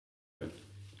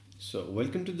So,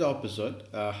 welcome to the episode.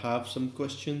 I have some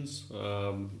questions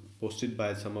posted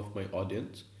by some of my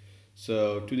audience.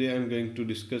 So, today I'm going to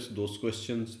discuss those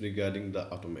questions regarding the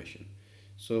automation.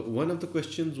 So, one of the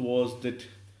questions was that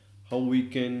how we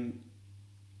can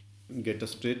get a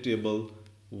straight table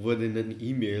within an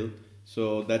email.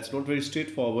 So, that's not very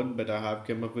straightforward, but I have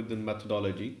come up with a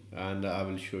methodology and I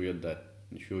will show you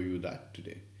that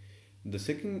today. The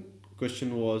second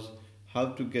question was how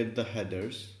to get the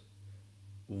headers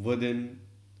within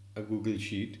a Google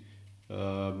Sheet.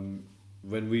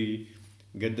 When we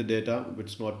get the data,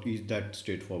 it's not that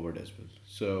straightforward as well.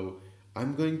 So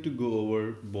I'm going to go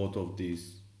over both of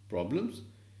these problems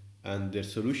and their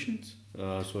solutions.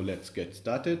 So let's get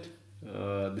started.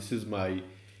 This is my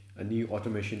a new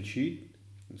automation sheet.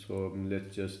 So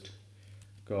let's just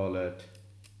call it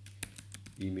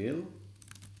email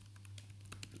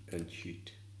and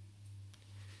sheet.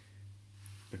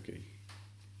 Okay.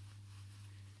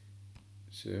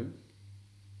 So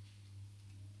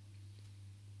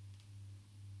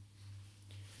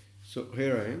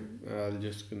here I am. I'll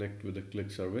just connect with the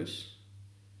Qlik service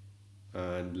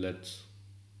and let's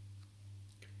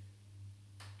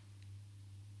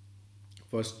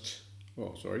first,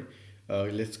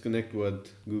 let's connect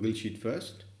with Google Sheet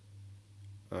first.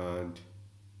 And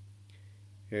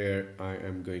here I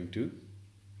am going to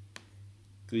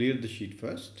clear the sheet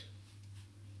first.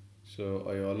 So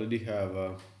I already have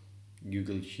a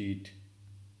Google Sheet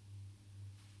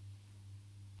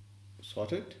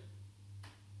sorted.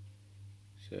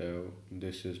 So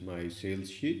this is my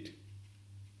sales sheet.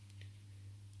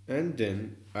 And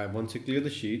then once I clear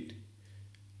the sheet,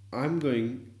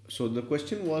 so the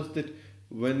question was that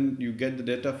when you get the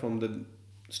data from the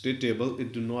state table,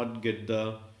 it do not get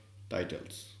the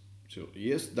titles. So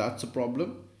yes, that's a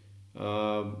problem.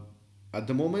 At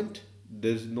the moment,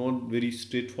 there's not very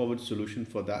straightforward solution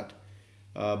for that.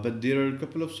 But there are a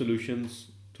couple of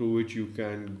solutions through which you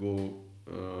can go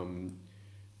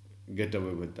get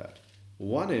away with that.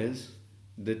 One is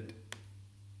that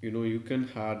you can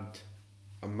add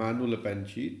a manual append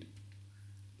sheet.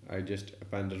 I just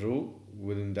append a row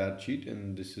within that sheet,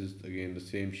 and this is again the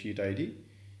same sheet ID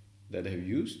that I have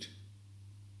used.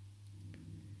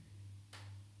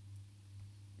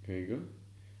 Here you go,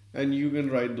 and you can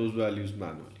write those values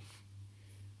manually,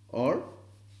 or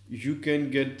you can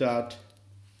get that.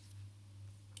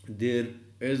 There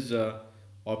is a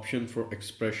option for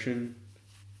expression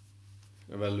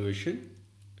evaluation.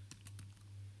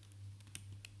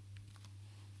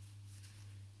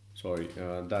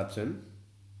 That's in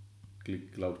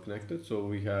Qlik Cloud Connector. So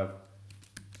we have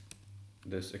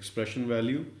this expression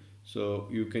value, so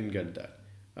you can get that.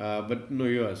 But no,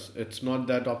 yes, it's not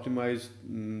that optimized.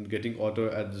 Getting auto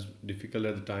as difficult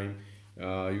at the time.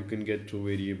 You can get two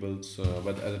variables,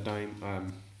 but at the time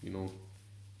I'm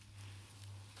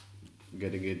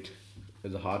getting it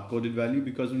as a hard-coded value,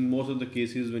 because in most of the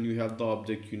cases when you have the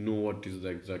object, you know what is the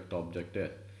exact object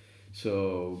there.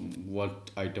 So what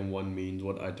item 1 means,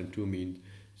 what item 2 means.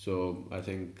 So I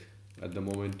think at the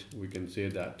moment we can say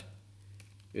that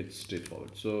it's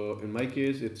straightforward. So in my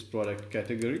case, it's product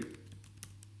category.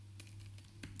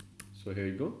 So here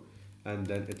you go. And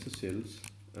then it's a sales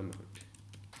amount.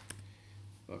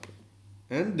 Okay.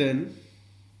 And then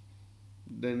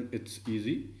it's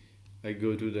easy. I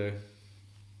go to the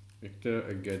vector,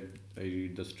 I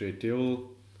read the straight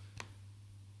table.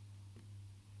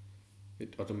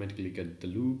 It automatically gets the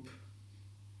loop.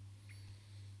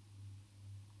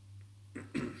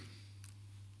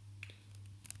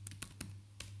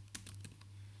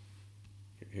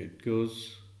 Here it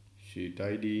goes, sheet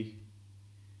ID,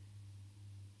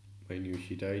 my new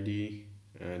sheet ID,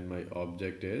 and my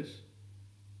object is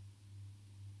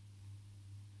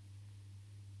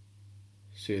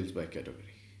sales by category.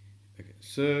 Okay,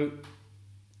 so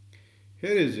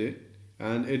here is it,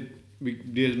 and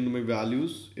based on my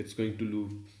values, it's going to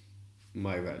loop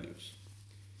my values.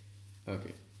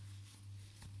 Okay.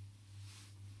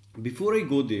 Before I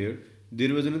go there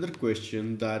was another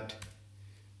question that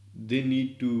they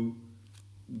need to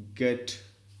get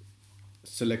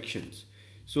selections.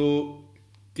 So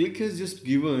Qlik has just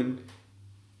given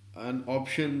an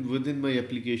option within my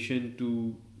application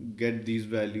to get these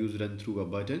values run through a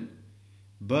button,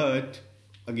 but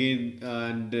again,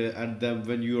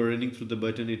 when you are running through the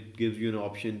button, it gives you an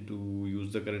option to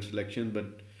use the current selection,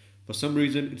 but for some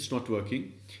reason it's not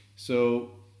working.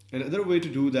 So another way to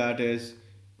do that is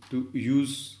to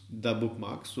use the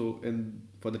bookmark. So, and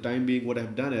for the time being, what I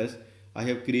have done is I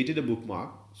have created a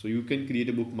bookmark. So you can create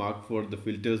a bookmark for the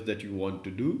filters that you want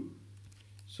to do.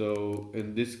 So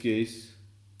in this case,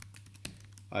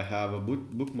 I have a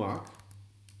bookmark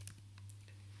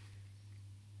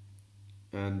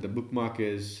and the bookmark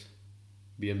is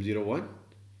BM01.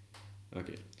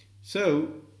 Okay,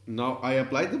 so now I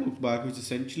apply the bookmark, which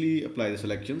essentially apply the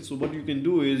selection. So what you can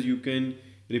do is you can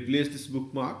replace this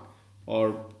bookmark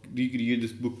or recreate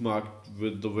this bookmark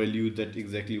with the value that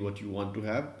exactly what you want to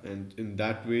have, and in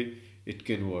that way it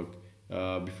can work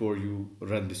before you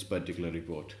run this particular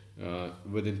report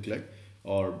within Qlik,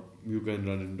 or you can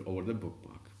run it over the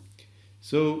bookmark.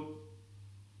 So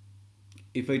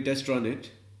if I test run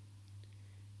it,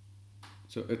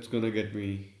 so it's gonna get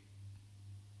me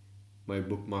my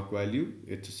bookmark value.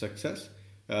 It's a success.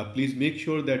 Please make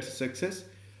sure that's a success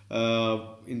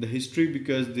in the history,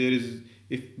 because there is,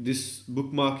 if this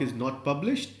bookmark is not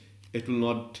published, it will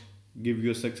not give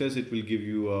you a success. It will give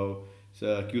you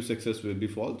a Q success will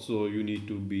default. So you need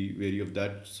to be wary of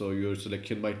that. So your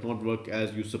selection might not work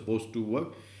as you're supposed to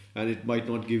work, and it might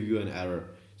not give you an error.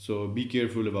 So be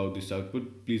careful about this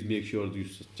output. Please make sure you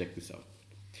check this out.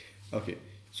 Okay.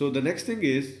 So the next thing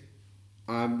is,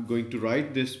 I'm going to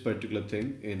write this particular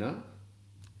thing in a,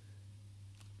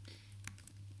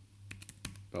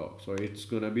 so it's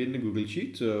gonna be in the Google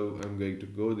Sheet. So I'm going to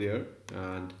go there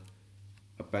and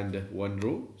append one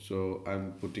row. So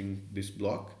I'm putting this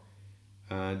block,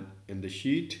 and in the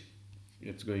sheet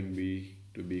it's going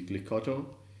to be click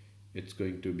auto. It's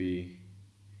going to be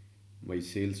my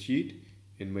sales sheet.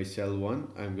 In my cell 1,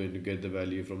 I'm going to get the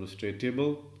value from the straight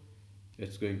table.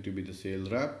 It's going to be the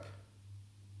sales rep,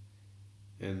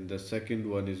 and the second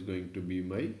one is going to be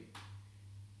my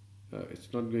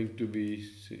it's not going to be,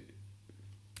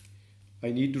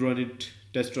 I need to run it,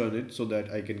 test run it, so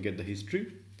that I can get the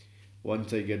history.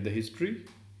 Once I get the history,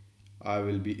 I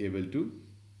will be able to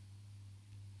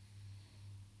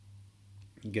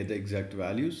get the exact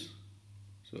values.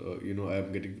 So I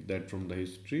am getting that from the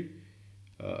history.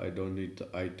 I don't need the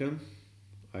item,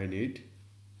 I need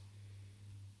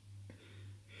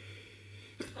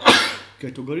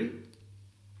category,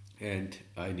 and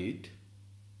I need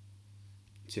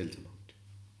sales amount.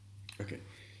 Okay,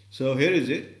 so here is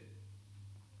it.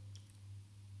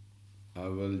 I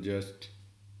will just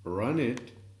run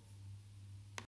it,